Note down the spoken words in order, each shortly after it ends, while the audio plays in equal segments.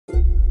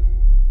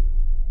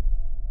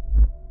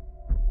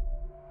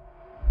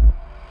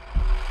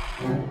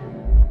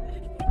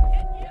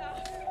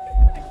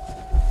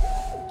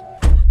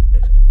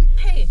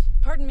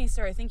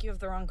sir, I think you have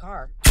the wrong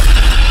car.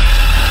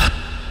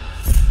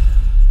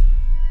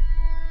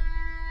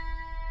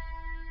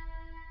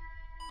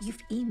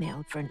 You've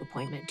emailed for an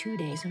appointment 2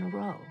 days in a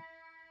row.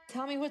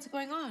 Tell me what's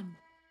going on.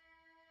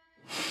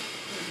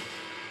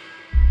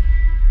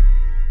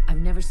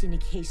 I've never seen a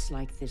case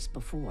like this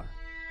before.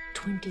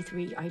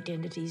 23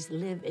 identities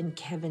live in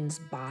Kevin's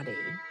body.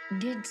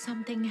 Did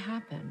something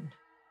happen?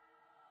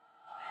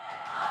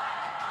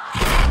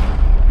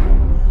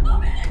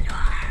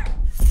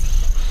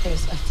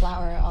 There's a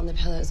flower on the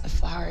pillows, a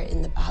flower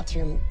in the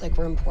bathroom, like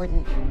we're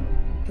important.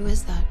 Who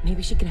is that?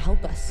 Maybe she can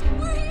help us.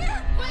 We're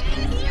here!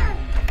 We're in here!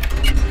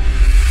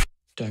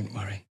 Don't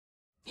worry.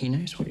 He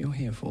knows what you're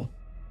here for.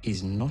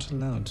 He's not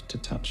allowed to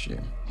touch you.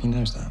 He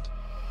knows that.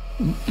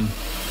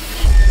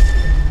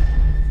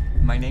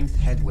 My name's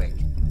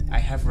Hedwig. I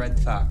have red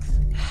socks.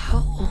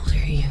 How old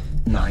are you?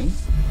 9.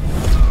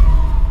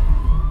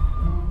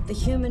 The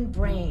human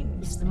brain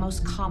is the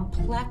most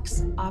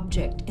complex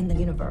object in the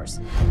universe.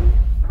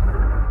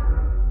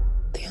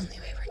 The only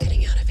way we're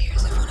getting out of here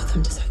is if one of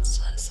them decides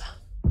to let us out.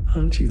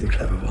 Aren't you the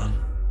clever one?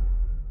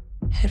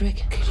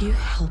 Hedwig, could you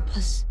help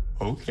us?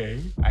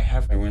 Okay. I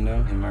have a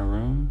window in my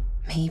room.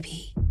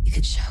 Maybe you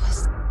could show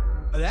us.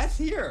 Oh, that's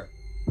here.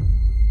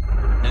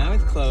 Now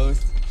it's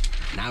closed.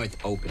 Now it's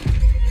open.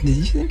 Did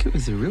you think it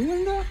was a real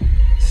window?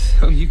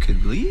 So you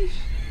could leave?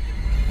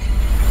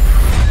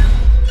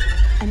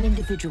 An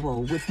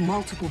individual with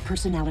multiple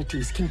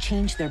personalities can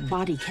change their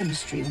body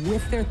chemistry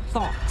with their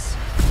thoughts.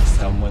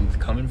 Someone's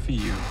coming for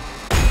you.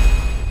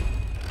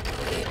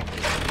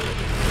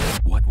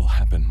 What will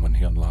happen when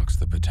he unlocks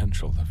the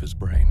potential of his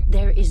brain?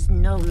 There is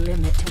no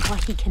limit to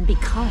what he can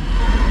become.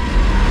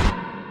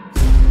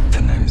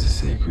 Tonight is a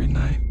sacred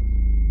night.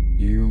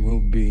 You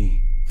will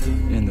be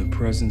in the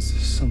presence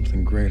of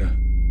something greater.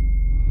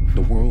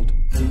 The world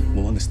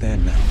will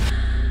understand now.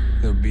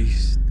 The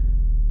beast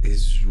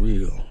is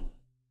real.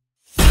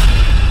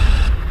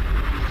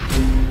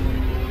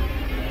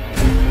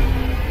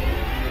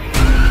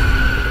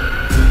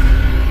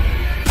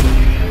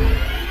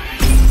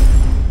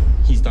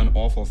 He's done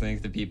awful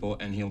things to people,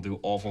 and he'll do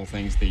awful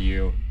things to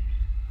you.